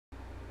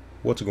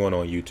What's going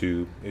on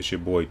YouTube? It's your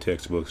boy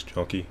Textbooks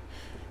Junkie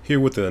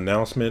here with the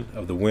announcement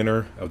of the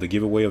winner of the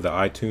giveaway of the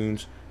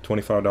iTunes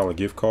 $25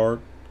 gift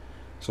card.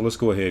 So let's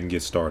go ahead and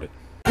get started.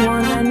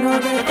 Wanna know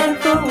the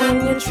info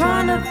when you're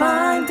trying to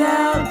find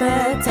out?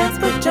 That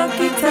Textbook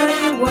Junkie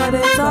tell you what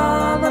it's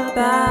all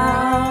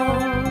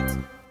about.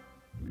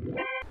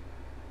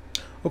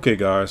 Okay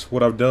guys,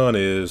 what I've done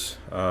is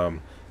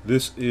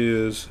this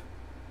is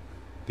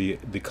the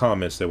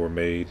comments that were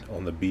made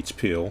on the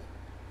beatspill.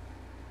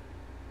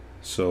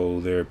 So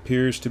there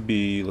appears to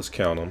be, let's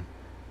count them,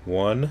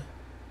 1,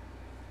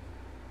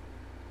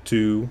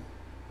 2,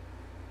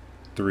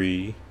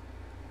 3,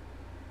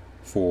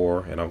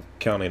 4, and I'm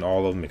counting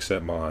all of them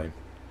except mine,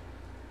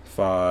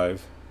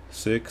 5,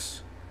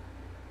 6,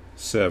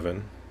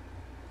 7,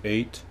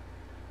 8,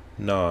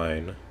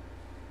 9,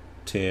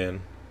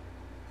 10,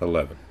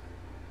 11.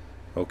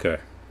 Okay,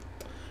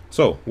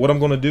 so what I'm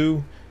going to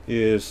do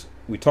is,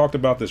 we talked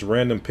about this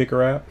random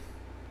picker app.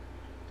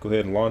 Go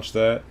ahead and launch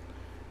that.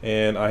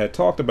 And I had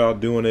talked about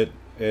doing it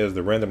as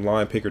the random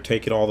line picker,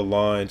 taking all the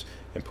lines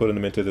and putting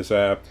them into this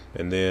app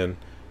and then,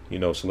 you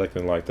know,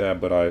 selecting like that.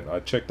 But I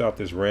checked out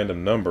this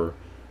random number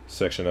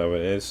section of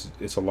it, and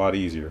it's a lot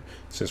easier.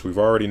 Since we've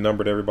already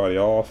numbered everybody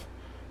off,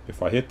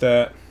 if I hit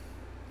that,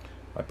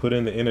 I put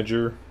in the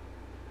integer,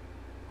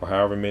 or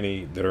however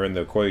many that are in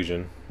the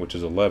equation, which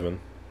is 11.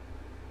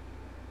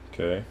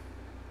 Okay,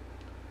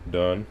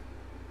 done.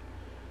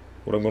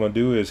 What I'm going to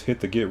do is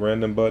hit the get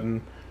random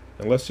button,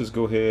 and let's just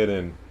go ahead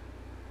and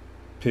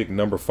pick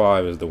number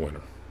 5 as the winner.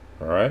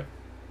 Alright,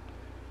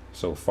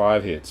 so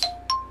 5 hits.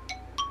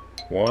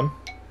 1,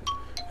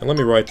 and let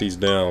me write these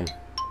down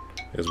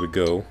as we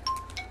go.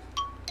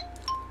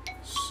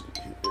 Let's see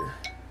here.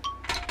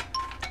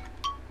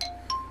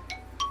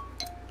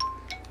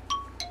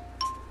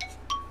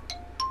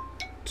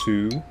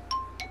 2,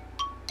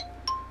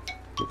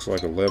 looks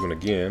like 11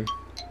 again.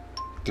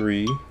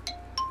 3,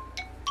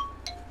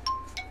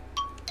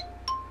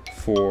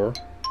 4,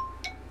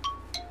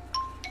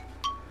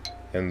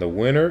 and the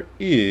winner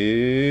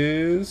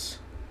is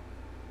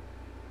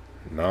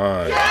 9.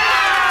 Alright,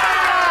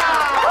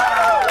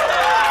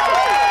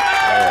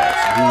 so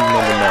who's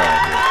number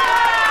 9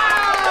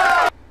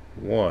 here?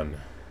 1,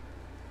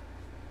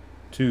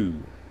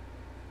 2,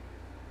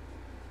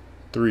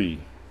 3,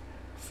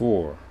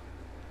 4,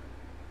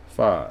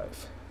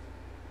 5,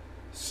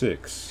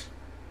 6,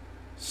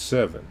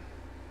 7,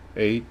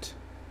 8,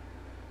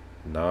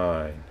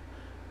 9.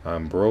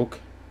 I'm broke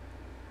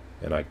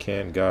and I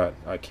can't get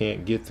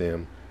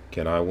them.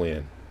 Can I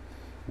win?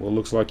 Well,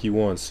 looks like you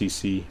won,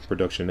 CC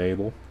Production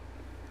Able.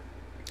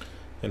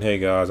 And hey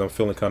guys, I'm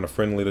feeling kind of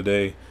friendly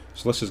today,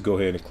 so let's just go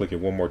ahead and click it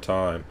one more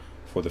time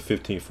for a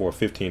 $15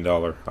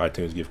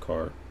 iTunes gift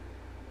card.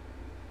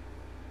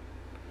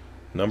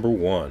 Number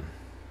 1,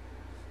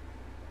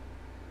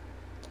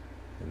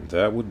 and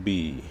that would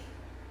be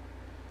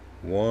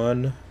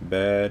One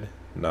Bad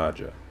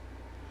Naja.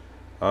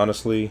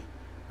 Honestly,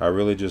 I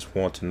really just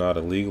want to not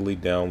illegally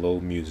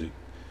download music.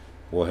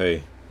 Well,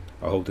 hey,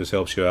 I hope this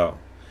helps you out.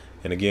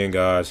 And again,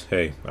 guys,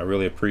 hey, I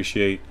really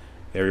appreciate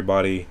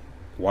everybody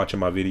watching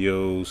my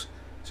videos,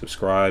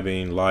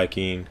 subscribing,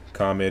 liking,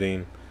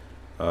 commenting.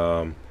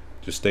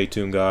 Just stay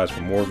tuned, guys, for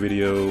more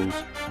videos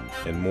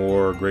and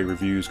more great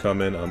reviews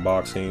coming,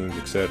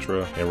 unboxings,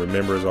 etc. And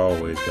remember, as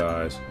always,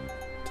 guys,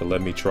 to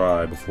let me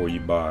try before you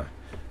buy.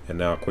 And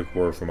now a quick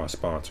word from my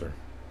sponsor.